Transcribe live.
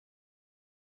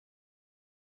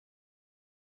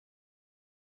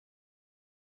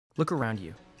Look around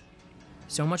you.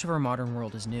 So much of our modern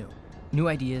world is new. New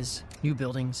ideas, new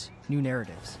buildings, new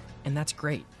narratives. And that's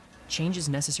great. Change is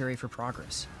necessary for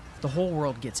progress. The whole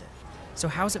world gets it. So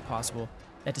how is it possible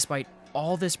that despite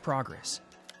all this progress,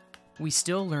 we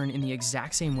still learn in the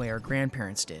exact same way our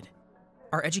grandparents did?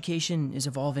 Our education is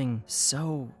evolving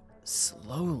so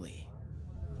slowly.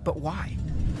 But why?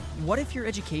 What if your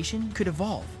education could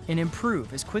evolve and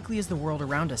improve as quickly as the world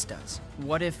around us does?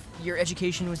 What if your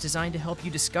education was designed to help you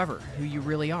discover who you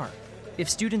really are? If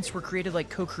students were created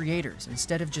like co-creators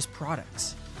instead of just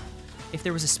products? If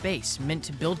there was a space meant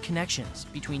to build connections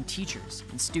between teachers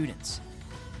and students?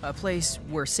 A place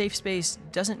where safe space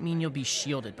doesn't mean you'll be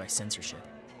shielded by censorship.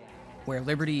 Where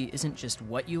liberty isn't just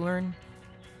what you learn,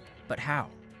 but how.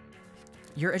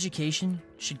 Your education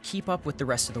should keep up with the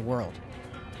rest of the world.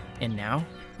 And now,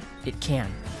 it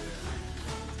can.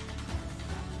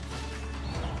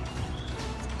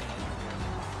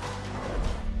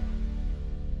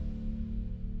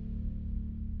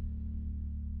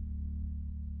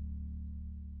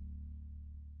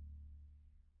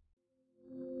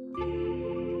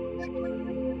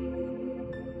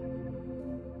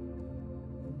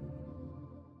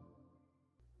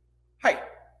 Hi,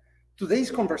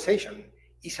 today's conversation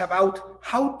is about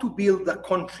how to build a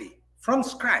country from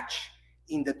scratch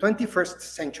in the 21st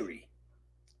century.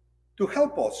 To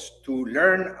help us to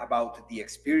learn about the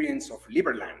experience of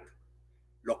Liberland,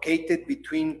 located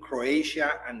between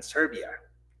Croatia and Serbia,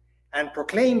 and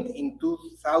proclaimed in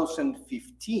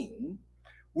 2015,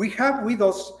 we have with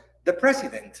us the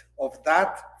president of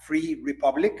that free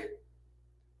republic,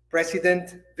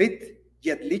 President Vít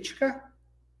Jedlička.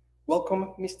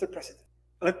 Welcome, Mr. President.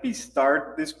 Let me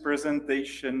start this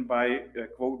presentation by a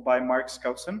quote by Marx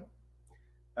Kausen.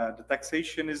 The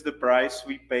taxation is the price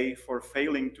we pay for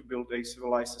failing to build a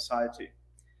civilized society.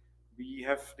 We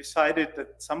have decided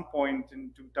at some point in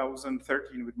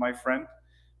 2013 with my friend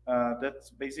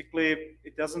that basically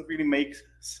it doesn't really make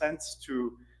sense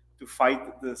to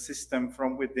fight the system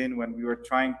from within when we were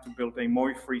trying to build a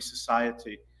more free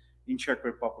society in Czech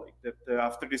Republic. That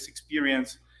after this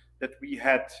experience that we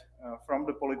had from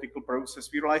the political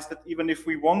process, we realized that even if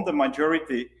we won the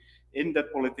majority in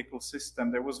that political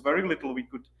system, there was very little we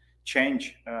could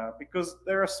change because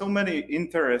there are so many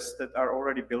interests that are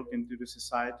already built into the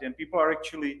society, and people are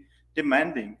actually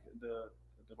demanding the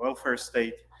welfare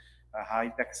state, high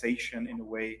taxation in a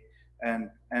way, and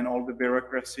all the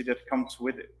bureaucracy that comes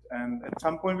with it. And at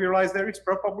some point we realized there is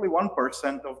probably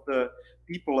 1% of the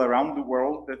people around the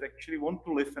world that actually want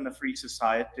to live in a free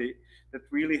society that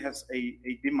really has a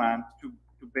demand to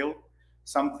build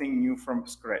something new from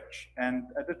scratch. And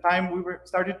at the time we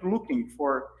started looking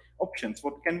for options.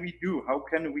 What can we do? How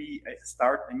can we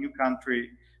start a new country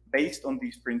based on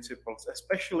these principles,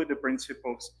 especially the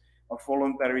principles of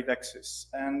voluntary taxes?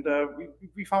 And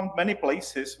we found many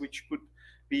places which could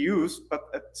be used, but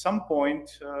at some point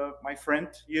my friend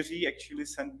Jiří actually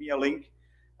sent me a link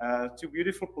to a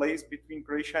beautiful place between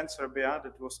Croatia and Serbia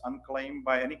that was unclaimed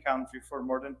by any country for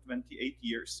more than 28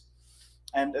 years.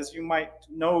 And as you might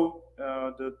know,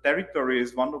 the territory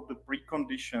is one of the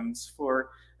preconditions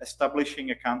for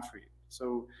establishing a country.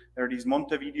 So there are these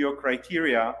Montevideo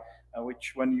criteria,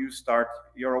 which when you start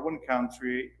your own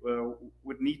country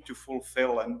would need to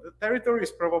fulfill. And the territory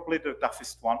is probably the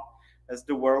toughest one, as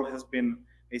the world has been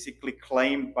basically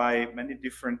claimed by many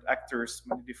different actors,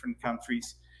 many different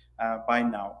countries by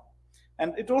now.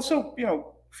 And it also,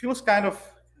 feels kind of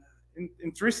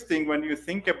interesting when you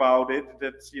think about it,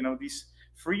 that, these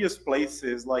freest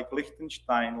places like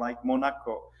Liechtenstein, like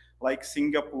Monaco, like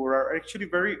Singapore are actually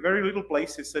very, very little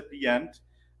places at the end.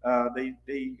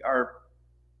 They are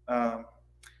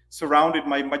surrounded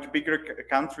by much bigger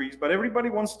countries, but everybody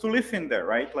wants to live in there,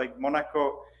 right? Like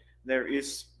Monaco, there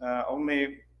is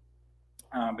only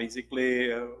basically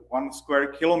 1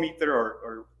 square kilometer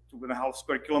or 2.5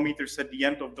 square kilometers at the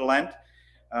end of the land.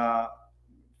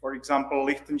 For example,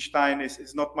 Liechtenstein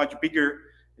is not much bigger.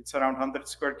 It's around 100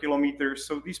 square kilometers.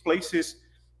 So these places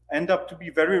end up to be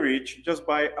very rich just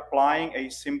by applying a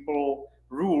simple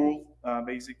rule.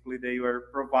 Basically, they were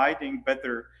providing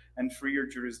better and freer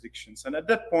jurisdictions. And at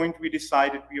that point, we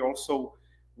decided we also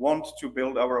want to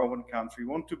build our own country,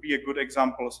 want to be a good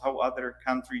example of how other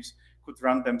countries could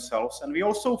run themselves. And we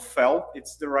also felt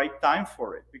it's the right time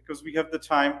for it, because we have the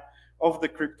time of the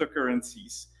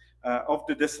cryptocurrencies, of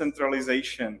the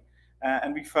decentralization.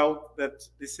 And we felt that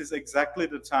this is exactly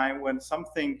the time when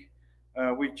something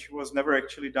which was never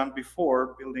actually done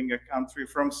before, building a country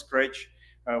from scratch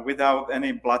without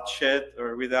any bloodshed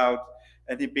or without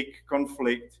any big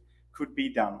conflict, could be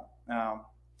done.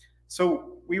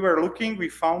 So we were looking, we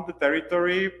found the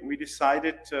territory, we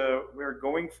decided we're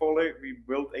going for it. We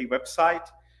built a website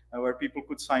where people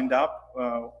could sign up.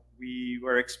 We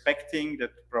were expecting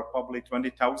that probably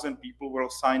 20,000 people will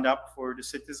sign up for the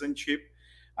citizenship.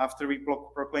 After we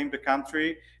proclaimed the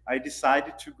country, I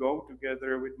decided to go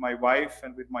together with my wife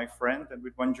and with my friend and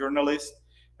with one journalist.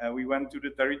 We went to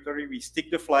the territory, we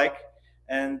stick the flag,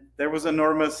 and there was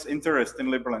enormous interest in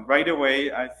Liberland. Right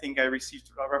away, I think I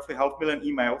received roughly 500,000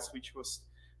 emails, which was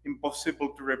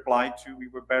impossible to reply to. We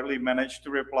were barely managed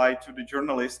to reply to the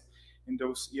journalist in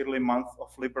those early months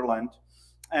of Liberland.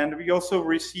 And we also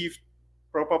received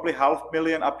probably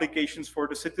 500,000 applications for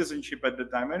the citizenship at the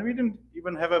time. And we didn't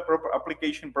even have a proper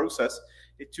application process.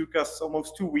 It took us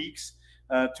almost 2 weeks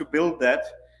to build that.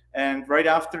 And right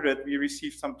after that, we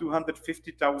received some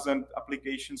 250,000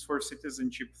 applications for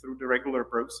citizenship through the regular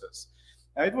process.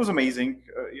 It was amazing.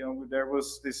 There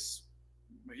was this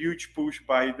huge push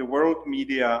by the world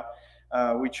media,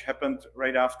 which happened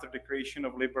right after the creation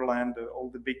of Liberland. All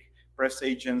the big press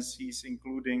agencies,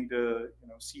 including the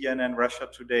CNN, Russia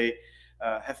Today,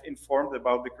 have informed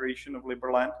about the creation of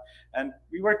Liberland. And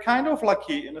we were kind of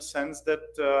lucky in a sense that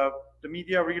the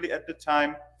media really at the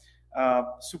time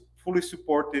fully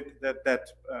supported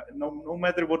that no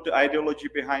matter what the ideology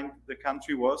behind the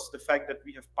country was, the fact that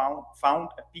we have found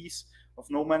a piece of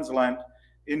no man's land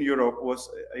in Europe was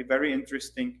a very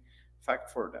interesting fact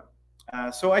for them.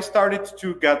 So I started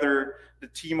to gather the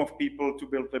team of people to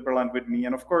build Liberland with me.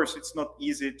 And of course, it's not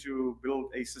easy to build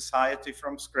a society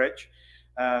from scratch.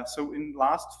 So in the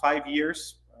last 5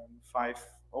 years,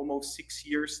 almost 6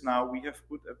 years now, we have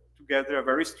put together a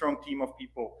very strong team of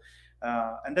people.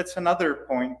 And that's another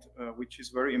point which is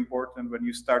very important when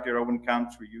you start your own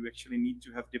country. You actually need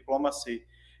to have diplomacy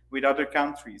with other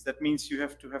countries. That means you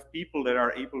have to have people that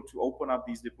are able to open up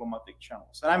these diplomatic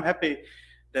channels. And I'm happy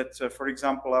that, for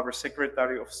example, our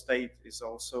Secretary of State is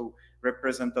also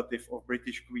representative of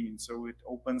British Queen. So it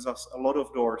opens us a lot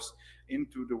of doors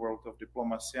into the world of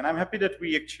diplomacy. And I'm happy that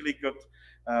we actually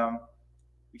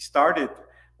we started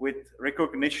with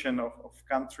recognition of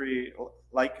country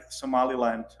like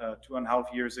Somaliland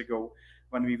 2.5 years ago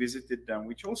when we visited them,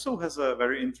 which also has a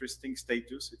very interesting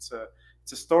status. It's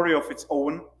a story of its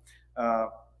own.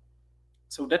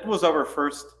 So that was our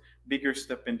first bigger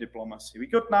step in diplomacy. We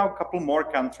got now a couple more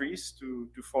countries to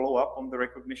follow up on the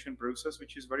recognition process,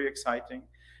 which is very exciting.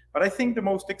 But I think the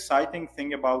most exciting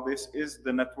thing about this is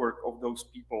the network of those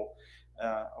people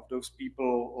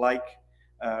like,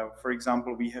 for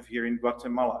example, we have here in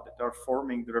Guatemala that are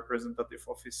forming the representative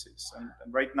offices.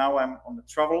 And right now I'm on the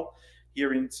travel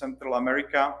here in Central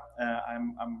America.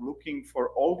 I'm looking for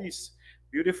all these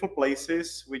beautiful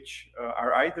places which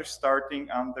are either starting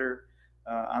under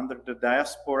the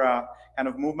diaspora kind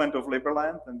of movement of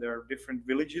Liberland, and there are different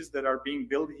villages that are being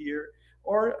built here,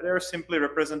 or there are simply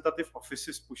representative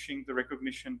offices pushing the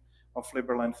recognition of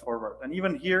Liberland forward. And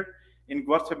even here in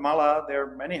Guatemala, there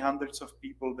are many hundreds of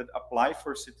people that apply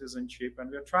for citizenship, and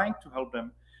we're trying to help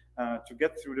them to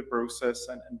get through the process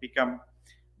and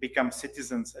become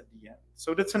citizens at the end.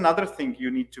 So that's another thing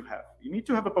you need to have. You need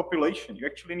to have a population. You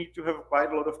actually need to have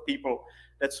quite a lot of people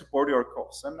that support your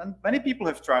cause. And many people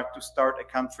have tried to start a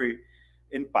country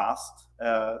in past.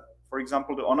 For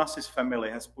example, the Onassis family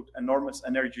has put enormous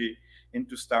energy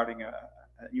into starting a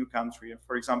new country.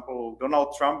 For example,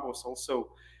 Donald Trump was also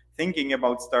thinking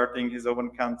about starting his own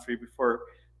country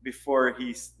before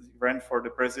he ran for the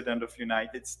president of the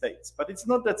United States. But it's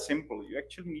not that simple. You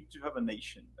actually need to have a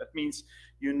nation. That means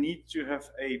you need to have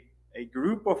a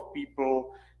group of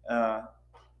people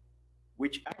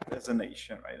which act as a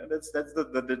nation, right? And that's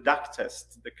the duck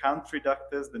test, the country duck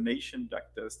test, the nation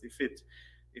duck test. If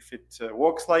it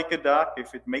walks like a duck,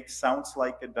 if it makes sounds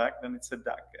like a duck, then it's a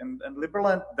duck. And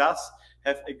Liberland does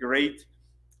have a great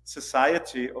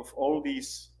society of all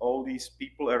these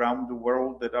people around the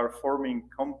world that are forming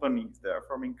companies, they are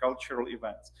forming cultural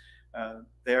events.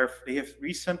 They have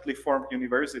recently formed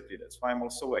university. That's why I'm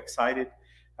also excited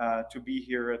to be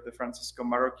here at the Francisco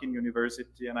Marroquin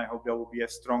University, and I hope there will be a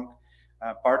strong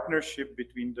partnership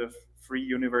between the Free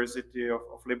University of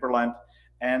Liberland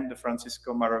and the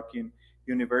Francisco Marroquin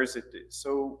University.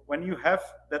 So when you have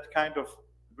that kind of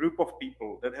group of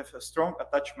people that have a strong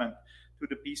attachment to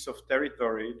the piece of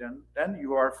territory, then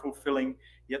you are fulfilling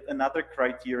yet another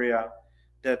criteria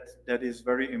that is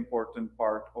very important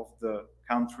part of the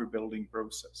country building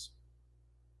process.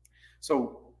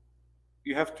 So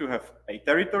you have to have a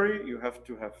territory, you have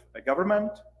to have a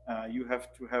government, you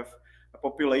have to have a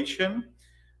population,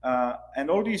 and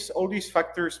all these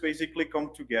factors basically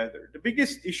come together. The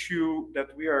biggest issue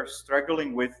that we are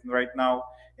struggling with right now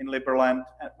in Liberland,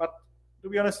 but to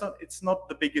be honest, it's not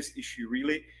the biggest issue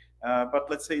really, but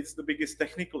let's say it's the biggest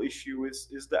technical issue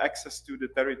is the access to the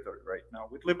territory right now.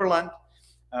 With Liberland,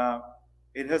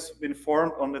 it has been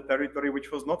formed on the territory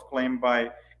which was not claimed by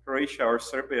Croatia or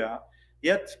Serbia.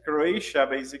 Yet Croatia,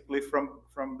 basically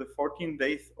from the 14th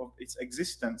day of its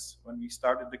existence, when we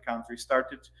started the country,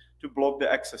 started to block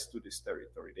the access to this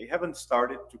territory. They haven't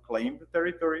started to claim the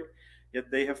territory,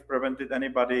 yet they have prevented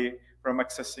anybody from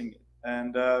accessing it.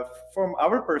 And from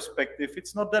our perspective,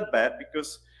 it's not that bad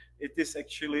because it is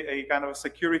actually a kind of a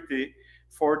security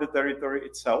for the territory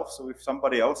itself. So if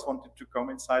somebody else wanted to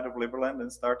come inside of Liberland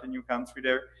and start a new country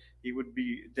there, he would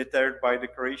be deterred by the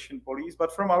Croatian police.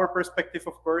 But from our perspective,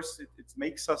 of course, it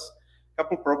makes us a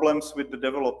couple problems with the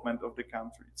development of the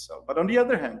country itself. But on the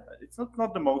other hand, it's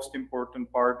not the most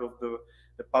important part of the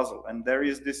puzzle. And there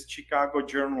is this Chicago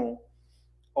Journal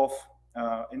of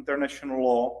International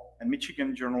Law and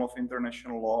Michigan Journal of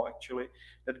International Law, actually,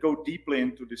 that go deeply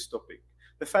into this topic.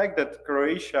 The fact that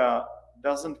Croatia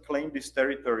doesn't claim this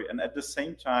territory and at the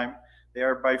same time they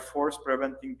are by force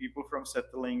preventing people from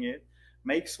settling it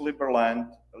makes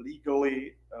Liberland a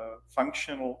legally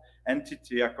functional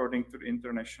entity according to the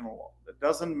international law. That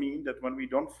doesn't mean that when we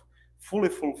don't fully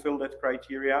fulfill that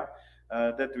criteria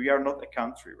that we are not a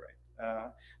country,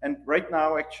 right? And right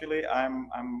now, actually,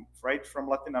 I'm right from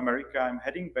Latin America. I'm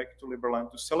heading back to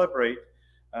Liberland to celebrate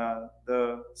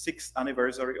the 6th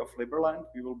anniversary of Liberland.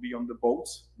 We will be on the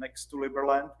boats next to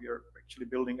Liberland. We are actually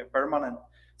building a permanent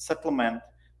settlement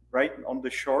right on the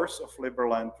shores of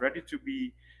Liberland, ready to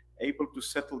be able to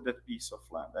settle that piece of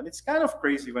land. And it's kind of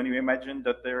crazy when you imagine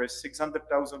that there is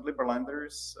 600,000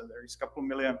 Liberlanders, there is a couple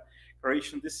million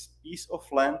Croatians. This piece of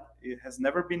land, it has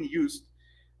never been used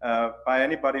by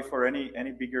anybody for any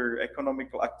bigger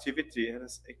economical activity. It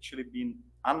has actually been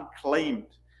unclaimed,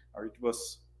 or it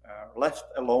was left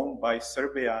alone by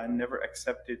Serbia and never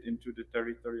accepted into the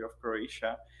territory of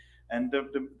Croatia. And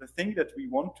the thing that we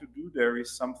want to do there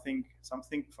is something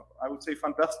I would say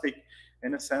fantastic,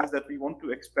 in a sense that we want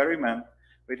to experiment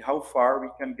with how far we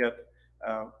can get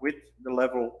with the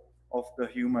level of the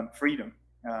human freedom.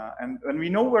 And we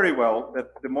know very well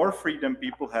that the more freedom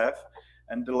people have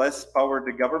and the less power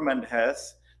the government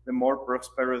has, the more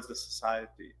prosperous the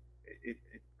society it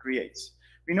creates.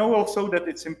 We know also that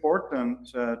it's important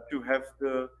to have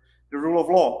the rule of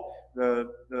law,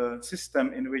 the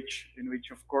system in which,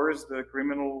 of course, the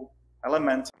criminal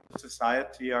elements of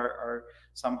society are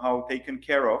somehow taken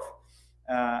care of.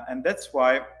 And that's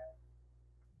why,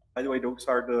 by the way, those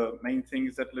are the main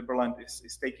things that Liberland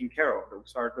is taking care of.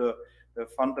 Those are the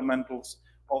fundamentals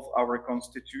of our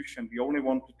constitution. We only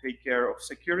want to take care of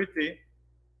security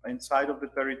inside of the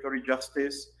territory,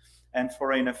 justice, and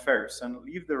foreign affairs, and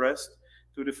leave the rest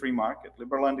to the free market.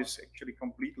 Liberland is actually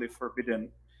completely forbidden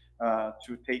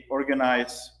to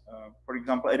organize, for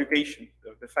example, education.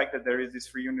 The fact that there is this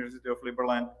Free University of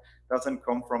Liberland doesn't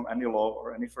come from any law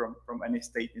or from any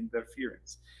state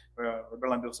interference.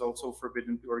 Liberland is also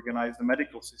forbidden to organize the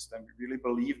medical system. We really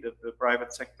believe that the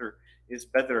private sector is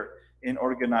better in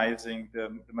organizing the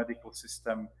medical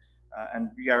system.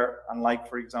 And we are, unlike,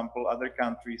 for example, other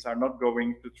countries, are not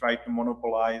going to try to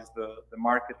monopolize the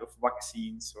market of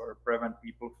vaccines or prevent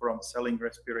people from selling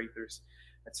respirators,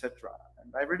 etc.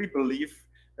 And I really believe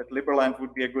that Liberland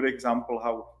would be a good example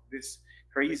how this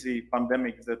crazy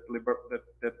pandemic that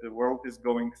the world is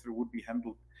going through would be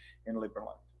handled in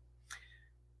Liberland.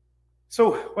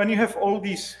 So when you have all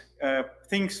these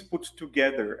things put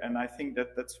together, and I think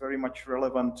that that's very much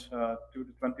relevant to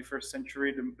the 21st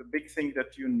century, the big thing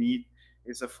that you need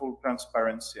is a full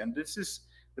transparency. And this is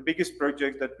the biggest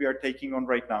project that we are taking on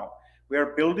right now. We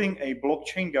are building a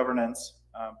blockchain governance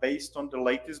based on the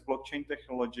latest blockchain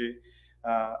technology.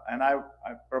 And I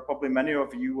probably many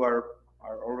of you are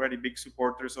already big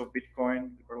supporters of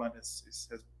Bitcoin. Liberland has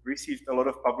received a lot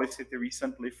of publicity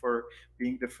recently for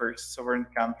being the first sovereign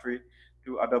country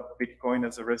to adopt Bitcoin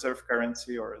as a reserve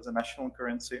currency or as a national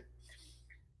currency.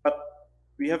 But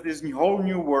we have this whole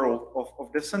new world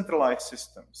of decentralized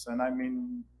systems. And I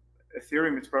mean,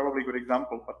 Ethereum is probably a good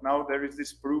example, but now there is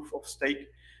this proof of stake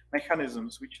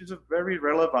mechanisms, which is very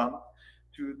relevant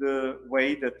to the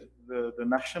way that the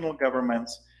national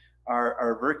governments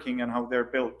are working and how they're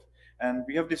built. And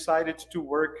we have decided to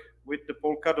work with the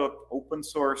Polkadot open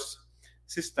source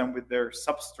system with their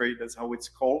substrate, that's how it's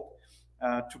called,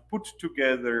 to put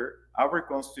together our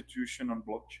constitution on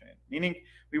blockchain. Meaning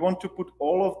we want to put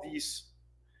all of these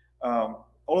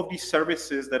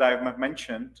services that I've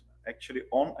mentioned actually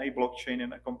on a blockchain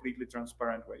in a completely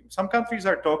transparent way. Some countries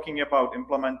are talking about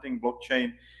implementing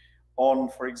blockchain on,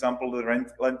 for example, the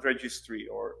land registry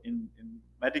or in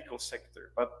medical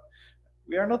sector. But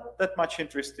we are not that much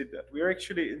interested in that. We are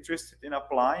actually interested in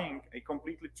applying a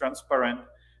completely transparent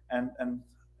and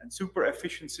super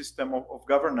efficient system of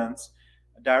governance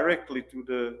directly to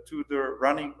the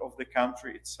running of the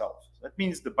country itself. That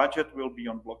means the budget will be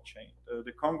on blockchain,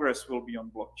 the Congress will be on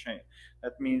blockchain.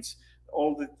 That means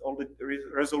all the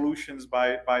resolutions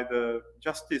by the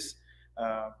justice,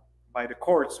 by the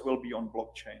courts will be on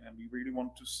blockchain, and we really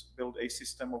want to build a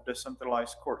system of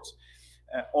decentralized courts.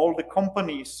 All the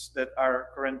companies that are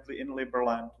currently in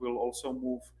Liberland will also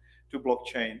move to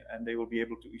blockchain, and they will be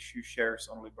able to issue shares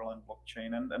on Liberland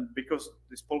blockchain. And because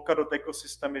this Polkadot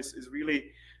ecosystem is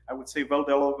really, I would say, well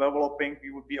developing,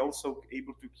 we would be also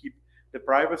able to keep the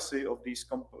privacy of these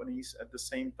companies at the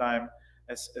same time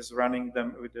as running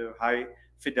them with a high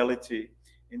fidelity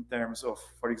in terms of,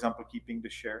 for example, keeping the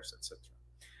shares, etc.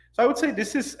 So I would say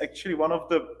this is actually one of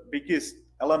the biggest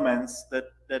elements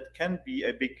that can be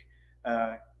a big,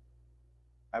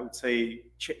 I would say,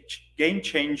 game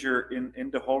changer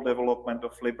in the whole development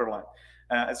of Liberland.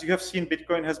 As you have seen,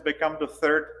 Bitcoin has become the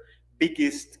third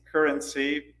biggest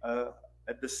currency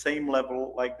at the same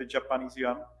level like the Japanese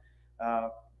yuan, a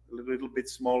little bit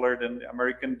smaller than the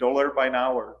American dollar by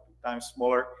now, or 2 times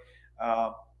smaller.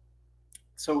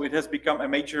 So it has become a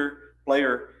major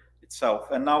player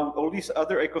itself. And now all these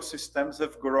other ecosystems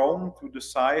have grown to the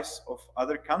size of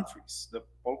other countries, the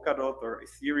Polkadot or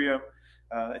Ethereum.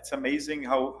 It's amazing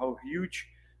how huge,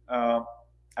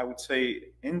 I would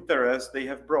say, interest they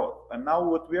have brought. And now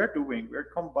what we are doing,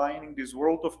 we're combining this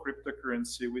world of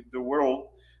cryptocurrency with the world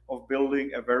of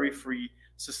building a very free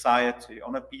society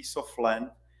on a piece of land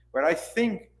where I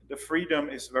think the freedom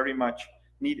is very much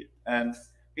needed. And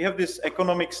we have this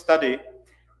economic study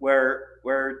where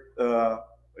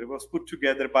it was put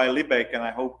together by LIBEC, and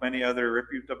I hope many other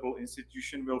reputable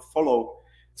institutions will follow.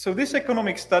 So this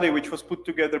economic study, which was put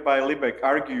together by LIBEC,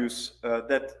 argues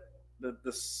that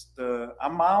the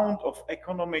amount of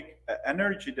economic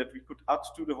energy that we could add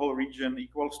to the whole region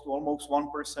equals to almost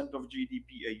 1% of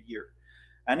GDP a year.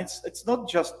 And it's not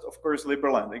just, of course,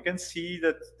 Liberland. You can see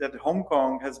that Hong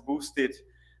Kong has boosted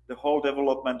the whole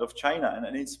development of China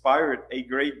and inspired a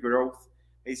great growth,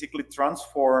 basically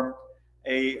transformed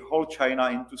a whole China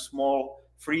into small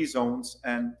free zones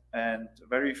and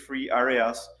very free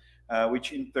areas,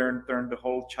 which in turn turned the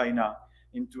whole China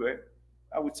into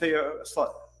I would say,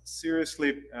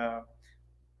 seriously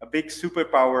a big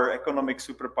superpower, economic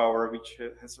superpower, which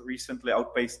has recently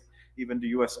outpaced even the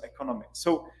US economy.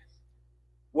 So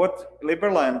what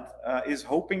Liberland is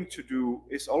hoping to do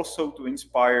is also to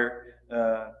inspire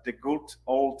the good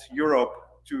old Europe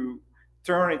to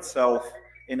turn itself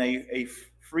in a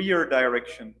freer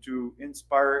direction, to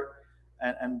inspire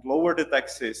and lower the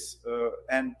taxes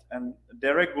and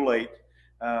deregulate.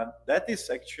 That is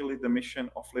actually the mission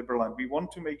of Liberland. We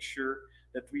want to make sure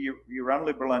that we run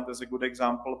Liberland as a good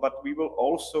example, but we will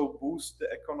also boost the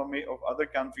economy of other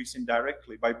countries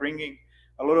indirectly by bringing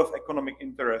a lot of economic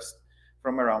interest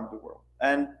from around the world.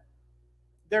 And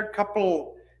there are a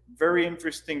couple very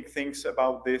interesting things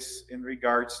about this in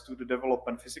regards to the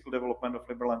development, physical development of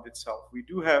Liberland itself. We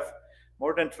do have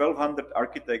more than 1,200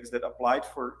 architects that applied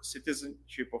for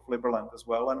citizenship of Liberland as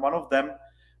well. And one of them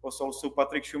was also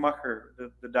Patrick Schumacher,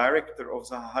 the director of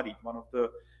Zaha Hadid, one of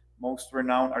the most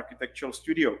renowned architectural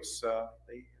studios.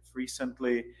 They have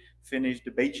recently finished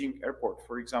the Beijing airport,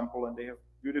 for example, and they have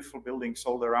beautiful buildings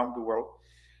all around the world.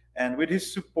 And with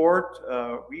his support,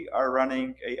 we are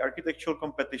running an architectural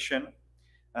competition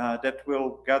that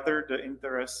will gather the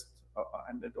interest,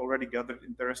 and it already gathered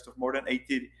interest of more than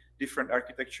 80 different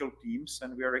architectural teams.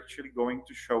 And we are actually going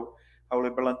to show how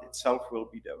Liberland itself will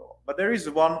be developed. But there is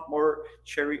one more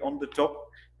cherry on the top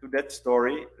to that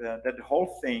story, that the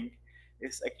whole thing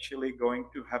is actually going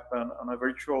to happen on a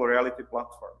virtual reality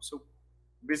platform. So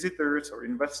visitors or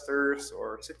investors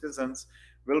or citizens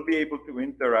will be able to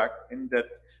interact in that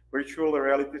virtual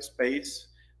reality space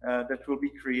that will be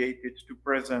created to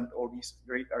present all these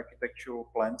great architectural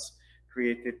plans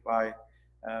created by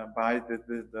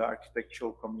the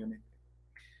architectural community.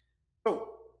 So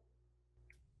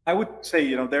I would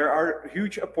say, there are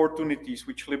huge opportunities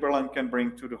which Liberland can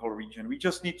bring to the whole region. We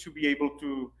just need to be able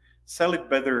to sell it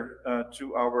better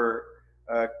to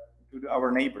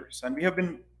our neighbors. And we have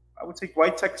been, I would say,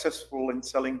 quite successful in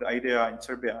selling the idea in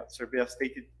Serbia. Serbia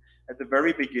stated at the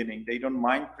very beginning they don't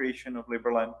mind creation of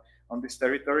Liberland on this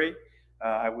territory.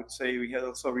 I would say we have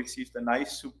also received a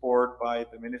nice support by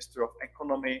the Minister of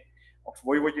Economy of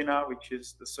Vojvodina, which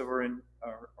is the sovereign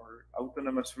or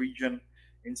autonomous region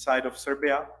inside of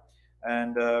Serbia.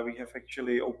 And we have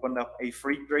actually opened up a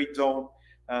free trade zone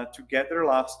together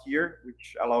last year,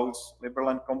 which allows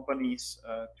Liberland companies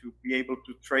to be able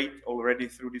to trade already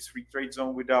through this free trade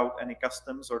zone without any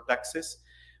customs or taxes,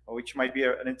 which might be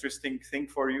an interesting thing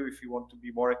for you if you want to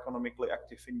be more economically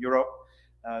active in Europe.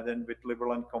 Then with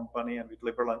Liberland company and with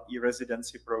Liberland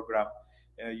e-residency program,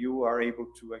 you are able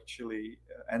to actually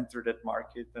enter that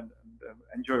market and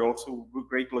enjoy also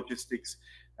great logistics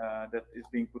that is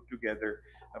being put together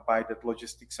by that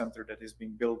logistics center that is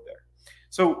being built there.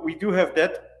 So we do have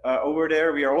that over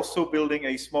there. We are also building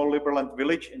a small Liberland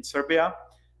village in Serbia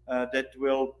that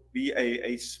will be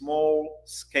a small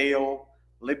scale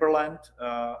Liberland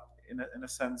in a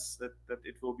sense that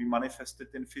it will be manifested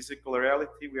in physical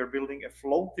reality. We are building a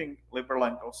floating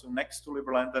Liberland also next to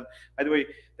Liberland. And by the way,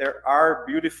 there are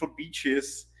beautiful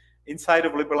beaches inside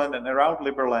of Liberland and around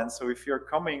Liberland. So if you're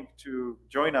coming to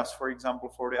join us, for example,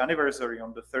 for the anniversary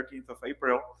on the 13th of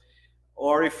April,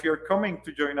 or if you're coming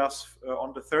to join us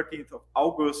on the 13th of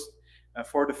August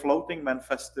for the Floating Man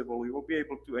Festival, you will be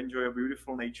able to enjoy a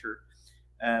beautiful nature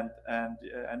and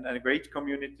a great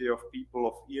community of people,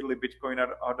 of early Bitcoin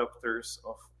adopters,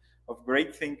 of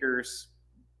great thinkers,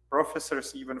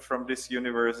 professors even from this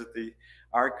university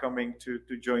are coming to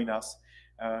join us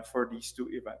for these two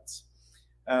events.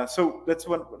 So that's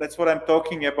what I'm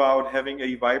talking about, having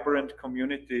a vibrant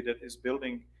community that is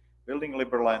building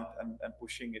Liberland and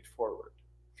pushing it forward.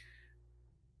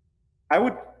 I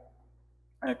would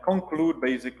conclude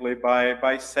basically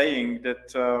by saying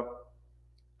that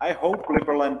I hope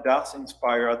Liberland does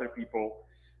inspire other people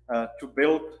to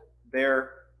build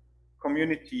their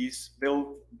communities,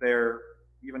 build their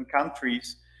even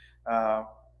countries,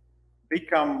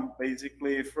 become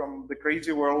basically from the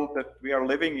crazy world that we are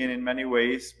living in many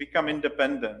ways, become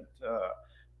independent,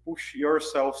 push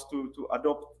yourselves to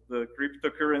adopt the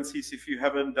cryptocurrencies if you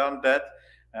haven't done that,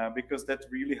 because that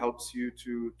really helps you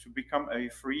to become a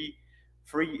free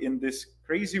in this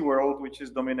crazy world, which is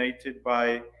dominated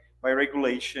by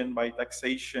regulation, by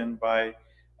taxation, by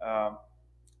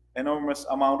enormous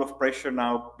amount of pressure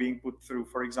now being put through,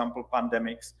 for example,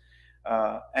 pandemics.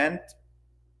 And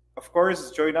of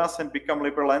course, join us and become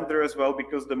Liberlander as well,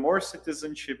 because the more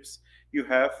citizenships you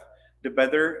have, the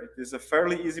better. It is a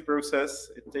fairly easy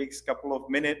process. It takes a couple of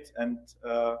minutes. And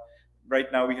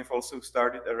right now we have also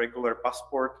started a regular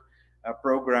passport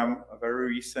program very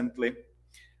recently.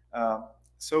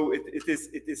 So it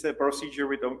is a procedure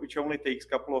which only takes a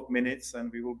couple of minutes,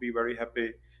 and we will be very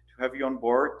happy to have you on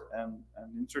board and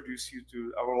introduce you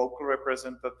to our local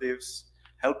representatives,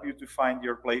 help you to find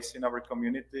your place in our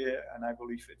community. And I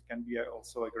believe it can be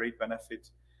also a great benefit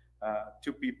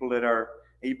to people that are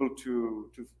able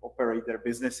to operate their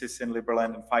businesses in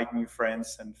Liberland and find new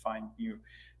friends and find new.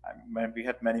 We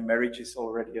had many marriages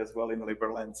already as well in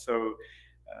Liberland. So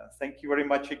thank you very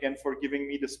much again for giving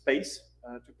me the space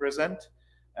to present.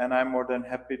 And I'm more than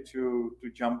happy to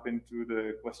jump into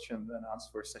the question and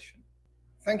answer session.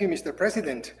 Thank you, Mr.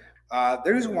 President.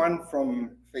 There is one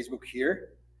from Facebook here.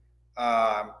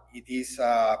 It is,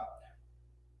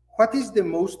 what is the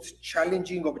most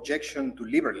challenging objection to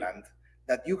Liberland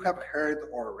that you have heard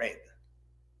or read?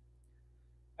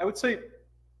 I would say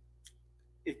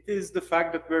it is the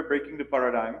fact that we're breaking the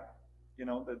paradigm, you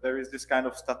know, that there is this kind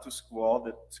of status quo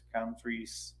that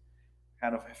countries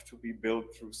kind of have to be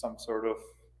built through some sort of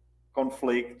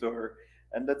conflict,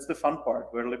 and that's the fun part,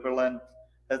 where Liberland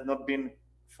has not been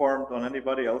formed on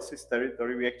anybody else's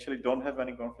territory. We actually don't have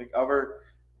any conflict. Our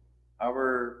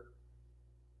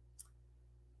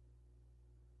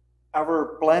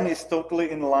plan is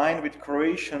totally in line with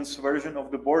Croatian's version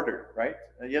of the border, right?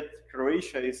 Yet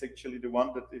Croatia is actually the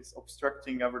one that is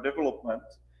obstructing our development,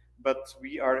 but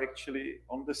we are actually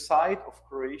on the side of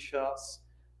Croatia's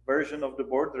version of the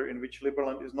border, in which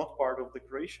Liberland is not part of the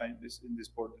Croatia in this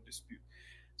border dispute.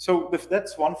 So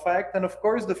that's one fact. And of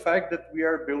course, the fact that we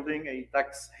are building a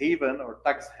tax haven or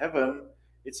tax heaven,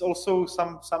 it's also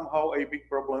somehow a big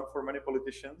problem for many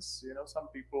politicians. You know, some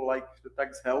people like the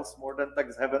tax hells more than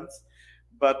tax heavens.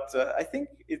 But I think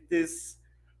it is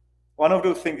one of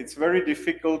those things. It's very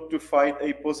difficult to fight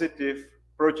a positive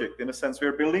project. In a sense,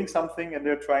 we're building something and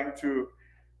they're trying to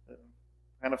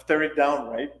kind of tear it down,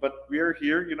 right? But we are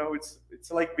here, you know, it's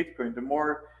like Bitcoin.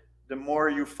 The more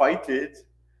you fight it,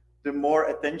 the more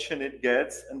attention it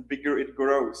gets and bigger it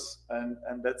grows.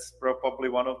 And that's probably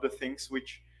one of the things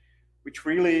which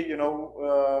really, you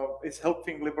know, is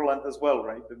helping Liberland as well,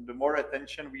 right? The more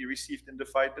attention we received in the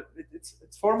fight,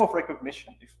 it's form of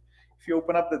recognition. If you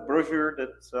open up that brochure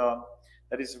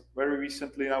that is very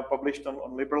recently now published on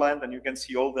Liberland, and you can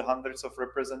see all the hundreds of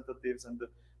representatives and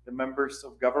the members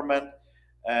of government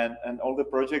and all the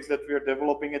projects that we are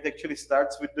developing, it actually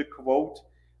starts with the quote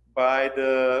by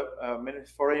the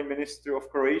foreign minister of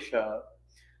Croatia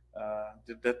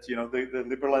that the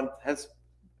Liberland has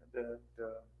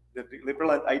the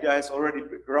Liberland idea has already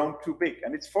grown too big,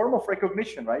 and it's form of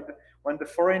recognition, right? When the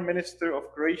foreign minister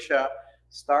of Croatia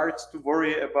starts to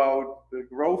worry about the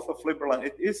growth of Liberland,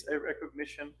 it is a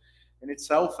recognition in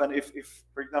itself. And if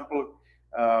for example,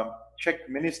 Czech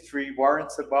ministry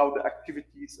warns about the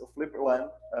activities of Liberland,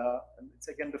 and it's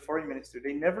again the foreign ministry,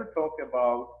 they never talk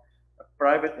about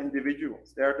private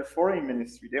individuals. They are the foreign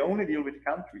ministry. They only deal with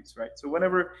countries, right? So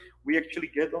whenever we actually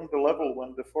get on the level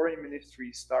when the foreign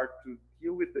ministry start to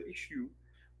deal with the issue,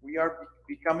 we are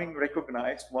becoming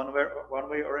recognized one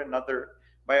way or another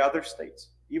by other states,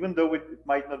 even though it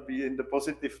might not be in the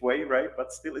positive way, right?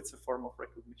 But still, it's a form of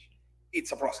recognition.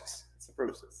 It's a process. It's a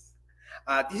process.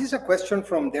 This is a question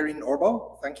from Darren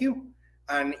Orbo. Thank you.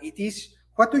 And it is,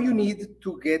 what do you need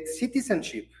to get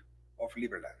citizenship of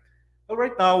Liberland? Well,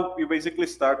 right now, we basically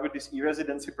start with this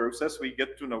e-residency process. We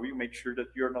get to know you, make sure that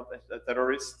you're not a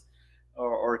terrorist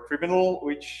or a criminal,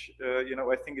 which,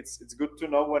 I think it's good to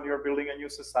know when you're building a new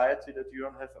society that you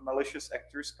don't have malicious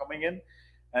actors coming in.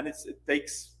 And it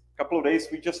takes a couple of days.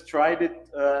 We just tried it.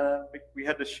 We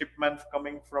had a shipment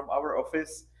coming from our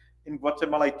office in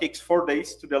Guatemala. It takes 4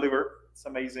 days to deliver. It's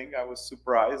amazing. I was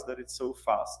surprised that it's so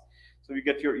fast. So you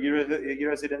get your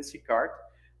e-residency card.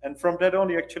 And from that on,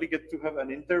 you actually get to have an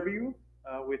interview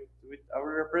with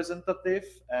our representative,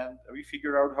 and we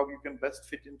figure out how you can best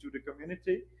fit into the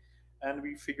community, and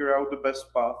we figure out the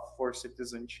best path for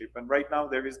citizenship. And right now,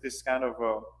 there is this kind of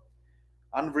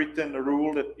unwritten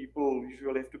rule that people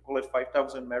usually have to collect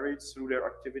 5,000 merits through their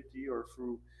activity or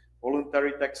through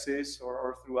voluntary taxes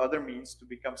or through other means to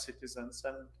become citizens.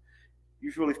 And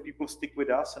usually, if people stick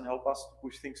with us and help us to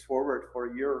push things forward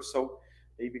for a year or so,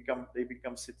 they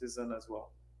become citizen as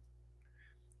well.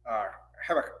 I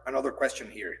have another question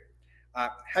here.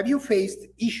 Have you faced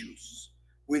issues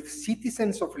with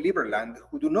citizens of Liberland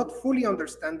who do not fully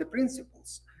understand the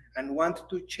principles and want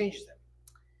to change them?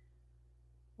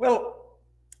 Well,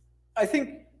 I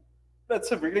think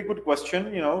that's a really good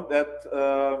question, but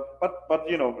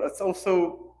that's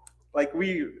also, like,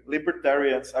 we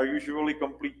libertarians are usually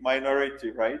complete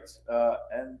minority, right?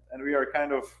 And we are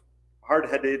kind of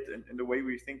hard-headed in the way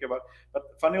we think about. But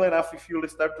funnily enough, if you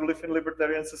start to live in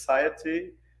libertarian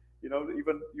society,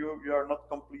 even you are not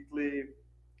completely,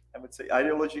 I would say,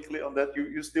 ideologically on that.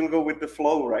 You still go with the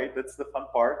flow, right? That's the fun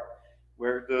part,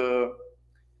 where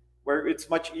it's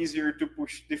much easier to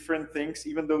push different things,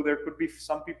 even though there could be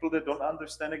some people that don't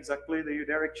understand exactly.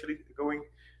 They're actually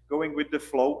going with the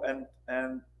flow,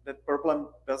 and that problem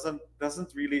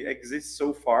doesn't really exist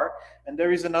so far. And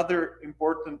there is another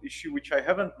important issue which I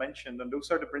haven't mentioned, and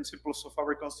those are the principles of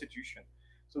our constitution.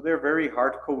 So they're very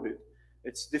hard-coded.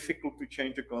 It's difficult to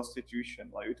change the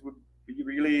constitution. Like, it would be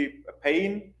really a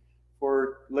pain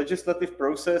for legislative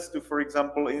process to, for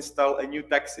example, install a new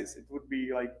taxes. It would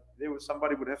be like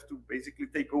somebody would have to basically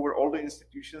take over all the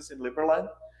institutions in Liberland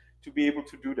to be able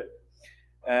to do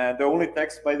that. The only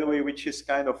tax, by the way, which is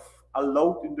kind of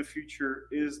allowed in the future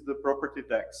is the property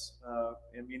tax,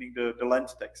 meaning the land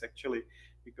tax, actually,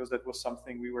 because that was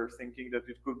something we were thinking that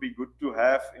it could be good to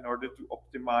have in order to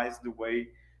optimize the way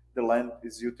the land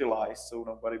is utilized, so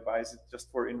nobody buys it just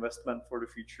for investment for the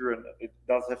future, and it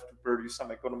does have to produce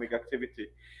some economic activity.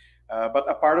 But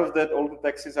a part of that, all the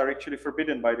taxes are actually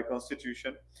forbidden by the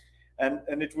constitution, and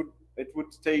it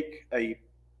would take a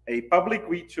public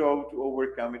veto to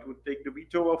overcome. It would take the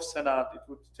veto of Senate. It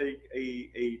would take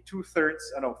a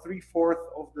 3/4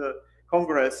 of the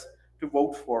Congress to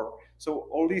vote for. So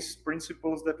all these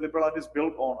principles that Liberland is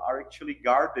built on are actually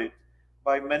guarded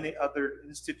by many other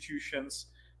institutions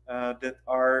that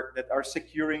are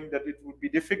securing that it would be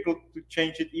difficult to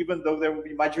change it, even though there will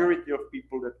be majority of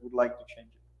people that would like to change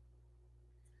it.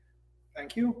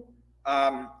 Thank you.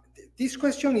 This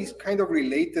question is kind of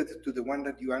related to the one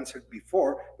that you answered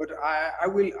before, but I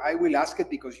will ask it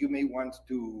because you may want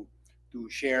to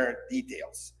share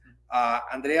details.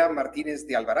 Andrea Martinez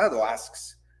de Alvarado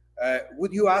asks,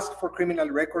 would you ask for criminal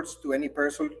records to any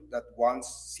person that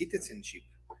wants citizenship,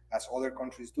 as other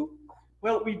countries do?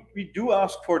 Well, we do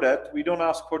ask for that. We don't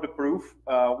ask for the proof.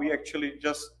 We actually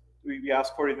we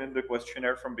ask for it in the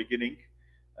questionnaire from beginning.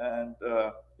 And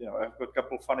I've got a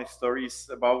couple of funny stories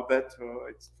about that.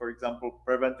 It's, for example,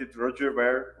 prevented Roger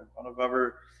Ware, one of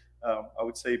our, I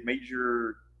would say,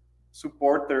 major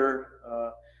supporter,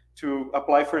 to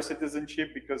apply for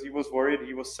citizenship because he was worried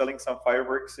he was selling some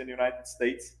fireworks in the United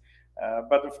States.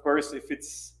 But of course, if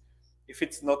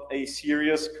it's not a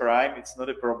serious crime, it's not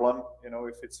a problem.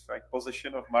 If it's like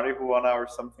possession of marijuana or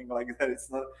something like that,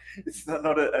 it's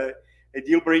not a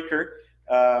deal breaker.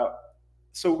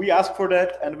 so we ask for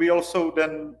that, and we also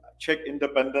then check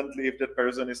independently if that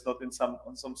person is not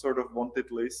on some sort of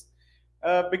wanted list.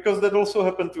 Because that also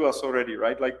happened to us already,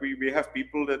 right? Like we have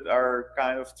people that are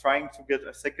kind of trying to get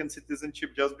a second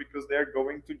citizenship just because they're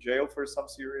going to jail for some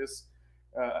serious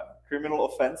criminal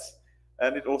offense.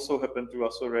 And it also happened to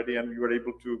us already, and we were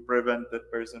able to prevent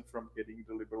that person from getting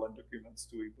the Liberland documents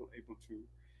to able to.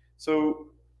 So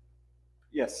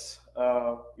yes,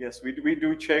 yes, we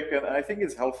do check, and I think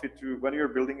it's healthy to, when you're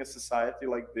building a society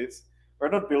like this, we're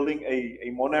not building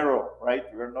a Monero, right?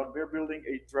 We're building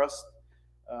a trust,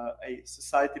 a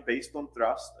society based on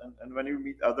trust, and when you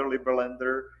meet other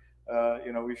Liberlander,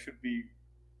 you know, we should be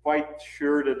quite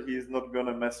sure that he is not going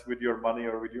to mess with your money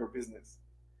or with your business.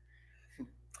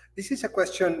 This is a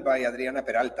question by Adriana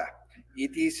Peralta.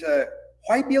 It is,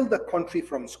 why build a country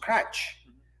from scratch?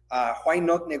 Why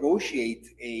not negotiate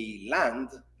a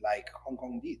land like Hong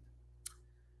Kong did?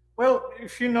 Well,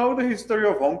 if you know the history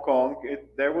of Hong Kong,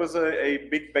 there was a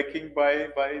big backing by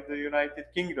the United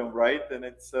Kingdom, right? And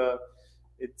it's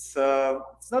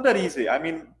not that easy. I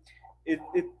mean,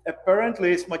 it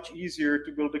apparently is much easier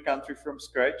to build a country from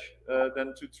scratch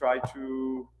than to try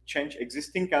to change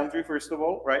existing country, first of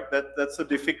all, right? That's a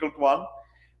difficult one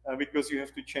because you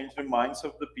have to change the minds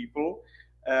of the people.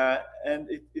 And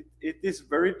it is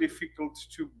very difficult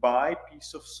to buy a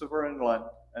piece of sovereign land.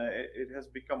 It has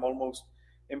become almost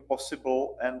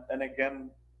impossible. And again,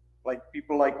 like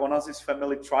people like Onas's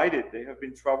family tried it. They have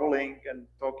been traveling and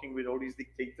talking with all these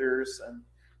dictators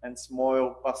and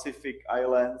small Pacific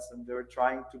islands, and they were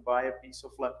trying to buy a piece of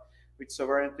land with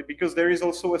sovereignty, because there is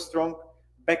also a strong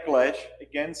backlash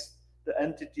against the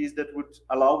entities that would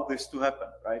allow this to happen,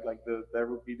 right? Like there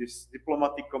would be this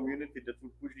diplomatic community that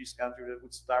would push these countries that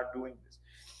would start doing this.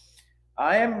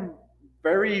 I am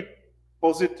very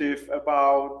positive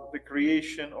about the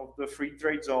creation of the free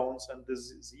trade zones and the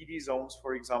ZD zones,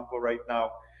 for example, right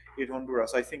now in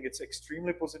Honduras. I think it's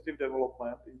extremely positive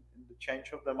development in the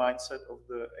change of the mindset of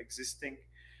the existing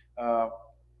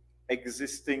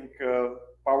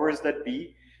powers that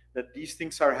be, that these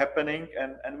things are happening,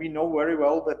 and we know very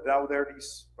well that now there are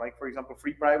these, like for example,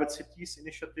 Free Private Cities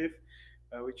initiative,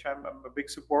 which I'm a big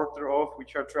supporter of,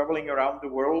 which are traveling around the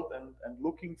world and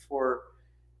looking for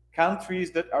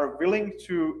countries that are willing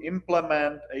to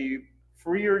implement a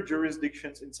freer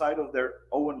jurisdictions inside of their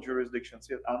own jurisdictions,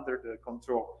 yet under the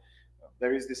control.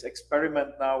 There is this experiment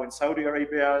now in Saudi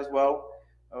Arabia as well,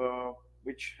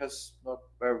 which has not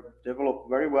developed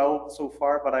very well so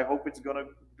far, but I hope it's going to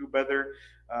do better.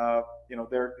 You know,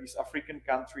 there are these African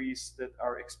countries that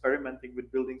are experimenting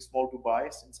with building small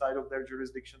Dubais inside of their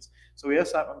jurisdictions. So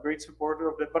yes, I'm a great supporter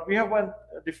of that, but we have went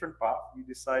a different path. We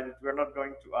decided we're not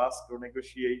going to ask or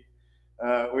negotiate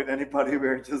with anybody.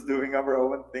 We're just doing our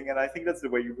own thing, and I think that's the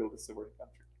way you build a sovereign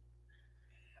country.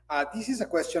 This is a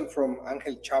question from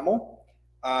Angel Chamo.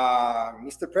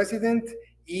 Mr. President,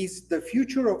 is the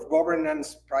future of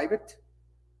governance private,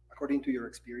 according to your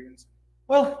experience?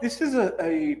 Well, this is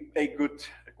a good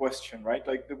question, right?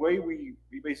 Like the way we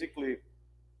basically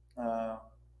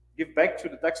give back to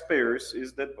the taxpayers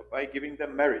is that by giving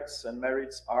them merits, and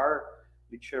merits are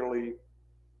literally,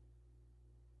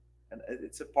 and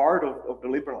it's a part of the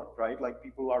Liberland, right? Like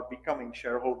people are becoming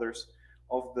shareholders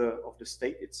of the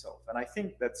state itself, and I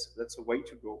think that's a way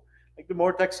to go. Like the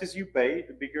more taxes you pay,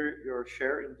 the bigger your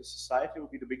share in the society will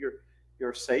be, the bigger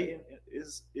your say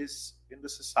is in the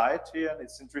society. And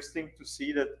it's interesting to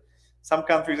see that some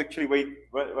countries actually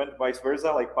went vice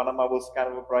versa, like Panama was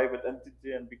kind of a private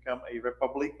entity and become a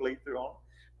republic later on.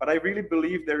 But I really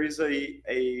believe there is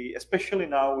especially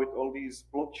now with all these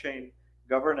blockchain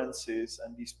governances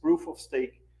and these proof of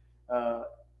stake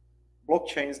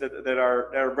blockchains that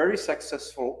are very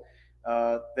successful.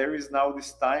 There is now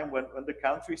this time when the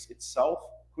countries itself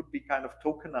could be kind of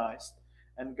tokenized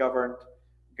and governed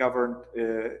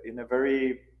in a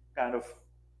very kind of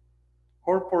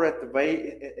corporate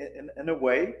way, in a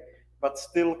way, but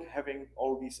still having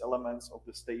all these elements of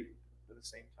the state at the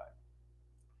same time.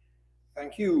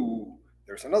 Thank you.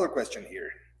 There's another question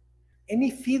here.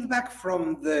 Any feedback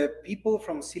from the people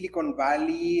from Silicon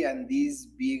Valley and these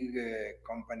big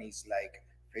companies like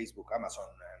Facebook, Amazon,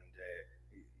 and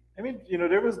I mean, you know,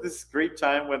 there was this great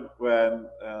time when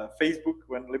Facebook,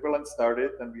 when Liberland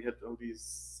started, and we had all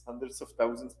these hundreds of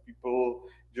thousands of people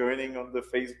joining on the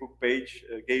Facebook page,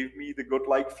 gave me the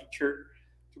godlike feature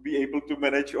to be able to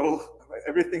manage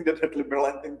everything that had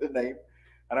Liberland in the name.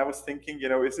 And I was thinking, you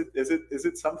know, is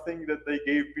it something that they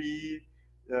gave me,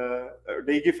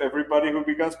 they give everybody who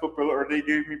becomes popular, or they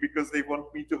gave me because they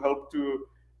want me to help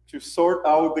to sort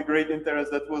out the great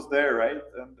interest that was there, right?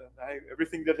 And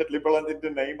everything that had Liberland in the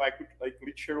name, I could like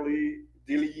literally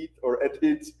delete or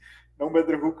edit, no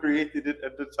matter who created it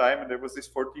at the time. And there was this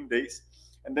 14 days.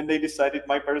 And then they decided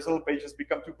my personal page has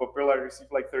become too popular. I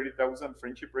received like 30,000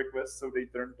 friendship requests. So they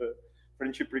turned the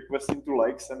friendship requests into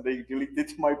likes and they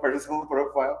deleted my personal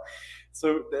profile.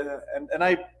 So, and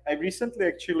I recently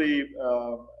actually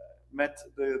met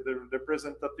the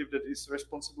representative that is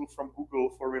responsible from Google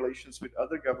for relations with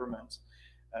other governments.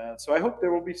 So I hope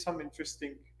there will be some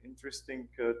interesting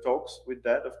talks with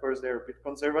that. Of course, they're a bit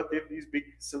conservative, these big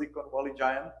Silicon Valley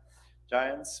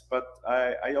giants, but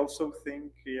I also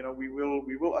think we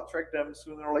will attract them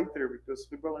sooner or later, because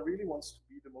Liberland really wants to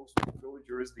be the most fulfilling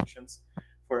jurisdictions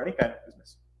for any kind of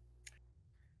business.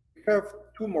 We have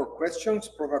 2 more questions,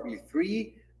 probably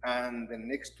 3, and the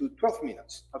next 12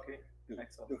 minutes. Okay.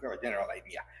 To have a general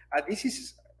idea. This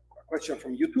is a question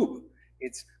from YouTube.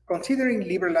 It's, considering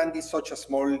Liberland is such a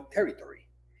small territory,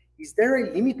 is there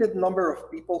a limited number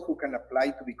of people who can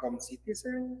apply to become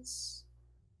citizens?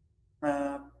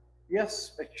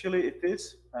 Yes, actually it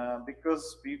is,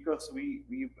 because we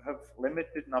have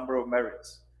limited number of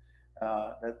merits.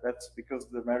 That's because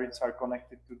the merits are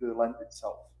connected to the land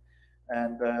itself.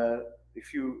 And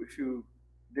if you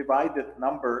divide that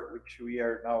number, which we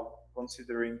are now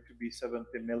considering to be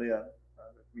 70 million,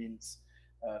 that means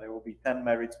there will be 10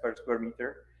 merits per square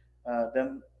meter.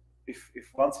 Then if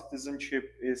one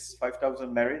citizenship is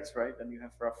 5,000 merits, right, then you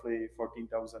have roughly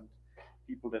 14,000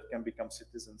 people that can become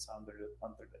citizens under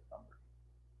that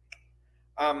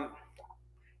number.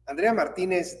 Andrea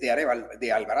Martinez de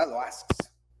Alvarado asks,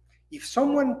 if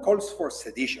someone calls for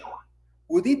sedition,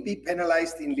 would it be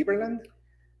penalized in Liberland?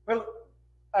 Well,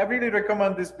 I really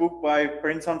recommend this book by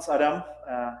Prince Hans Adam,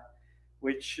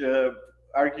 which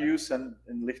argues, and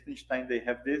in Liechtenstein they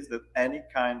have this, that any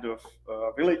kind of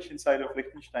village inside of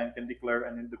Liechtenstein can declare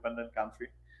an independent country.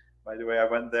 By the way, I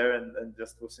went there and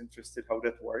just was interested how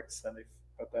that works,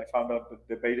 but I found out the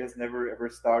debate has never ever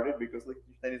started, because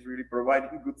Liechtenstein is really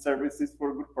providing good services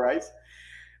for a good price.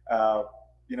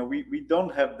 We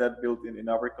don't have that built in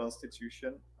our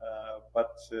constitution,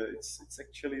 but it's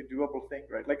actually a doable thing,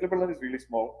 right? Like Liberland is really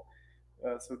small,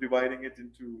 so dividing it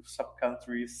into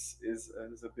sub-countries is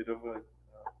a bit of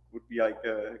would be like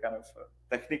a kind of a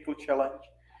technical challenge,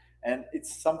 and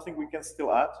it's something we can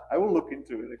still add. I will look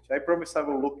into it. Actually, I promise I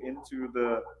will look into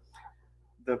the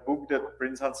book that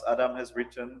Prince Hans Adam has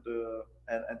written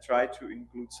and try to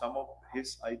include some of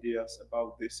his ideas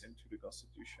about this into the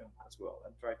constitution as well,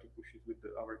 and try to push it with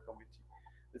our committee.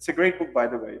 It's a great book, by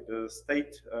the way, The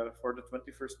State for the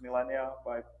 21st Millennia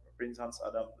by Prince Hans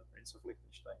Adam, the Prince of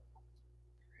Liechtenstein.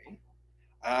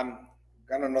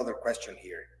 Got another question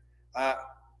here.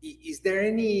 Is there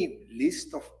any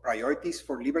list of priorities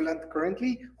for Liberland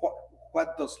currently?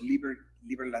 What does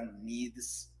Liberland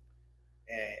needs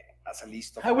as a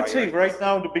list of priorities? I would say right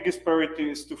now the biggest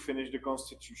priority is to finish the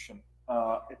constitution.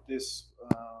 It is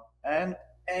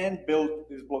and build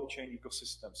this blockchain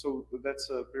ecosystem. So that's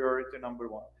priority number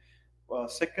 1.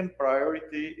 Second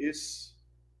priority is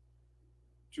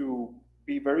to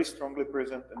be very strongly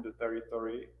present in the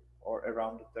territory or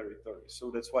around the territory. So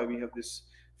that's why we have this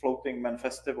floating man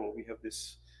festival. We have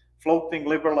this floating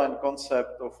Liberland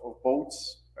concept of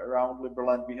boats around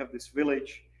Liberland. We have this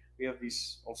village. We have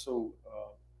these also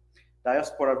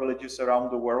diaspora villages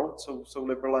around the world. So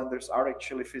Liberlanders are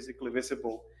actually physically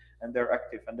visible and they're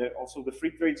active. And also the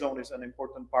free trade zone is an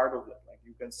important part of that. Like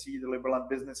you can see the Liberland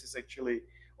business is actually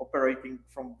operating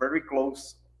from very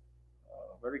close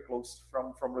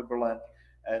from Liberland,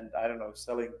 and I don't know,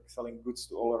 selling goods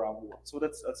to all around the world. So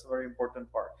that's a very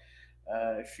important part.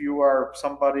 If you are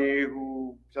somebody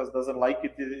who just doesn't like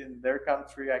it in their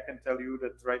country, I can tell you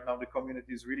that right now the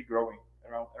community is really growing.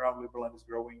 Around Liberland is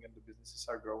growing and the businesses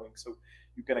are growing. So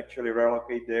you can actually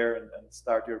relocate there and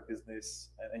start your business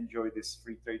and enjoy this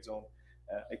free trade zone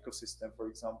ecosystem, for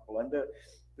example. And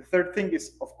the third thing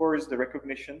is, of course, the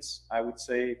recognitions. I would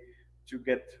say to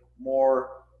get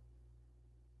more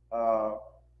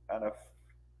kind of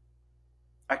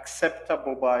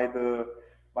acceptable by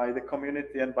the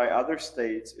community and by other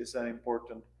states is an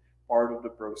important part of the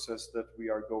process that we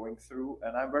are going through.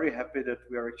 And I'm very happy that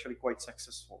we are actually quite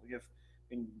successful. We have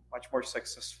been much more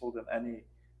successful than any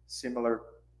similar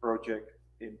project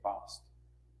in past.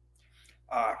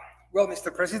 Well,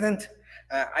 Mr. President,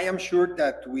 I am sure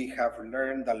that we have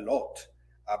learned a lot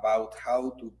about how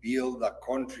to build a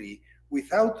country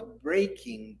without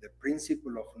breaking the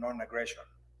principle of non-aggression,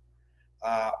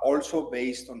 also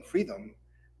based on freedom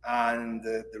and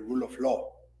the rule of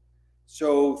law.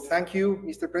 So thank you,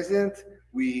 Mr. President.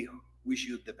 We wish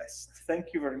you the best.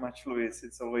 Thank you very much, Luis.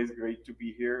 It's always great to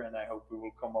be here, and I hope we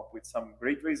will come up with some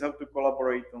great ways how to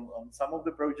collaborate on some of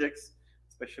the projects,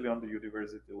 especially on the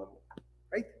university level.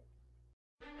 Right?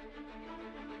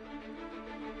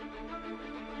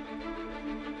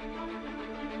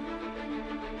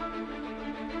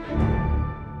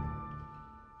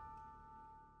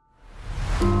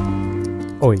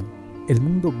 Hoy, el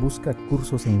mundo busca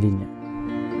cursos en línea.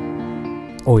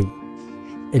 Hoy,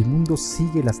 el mundo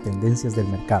sigue las tendencias del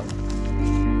mercado.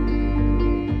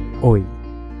 Hoy,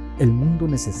 el mundo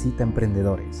necesita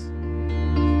emprendedores.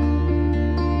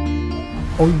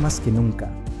 Hoy más que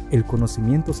nunca, el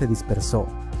conocimiento se dispersó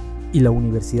y la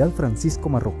Universidad Francisco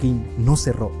Marroquín no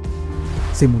cerró,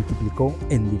 se multiplicó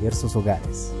en diversos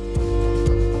hogares.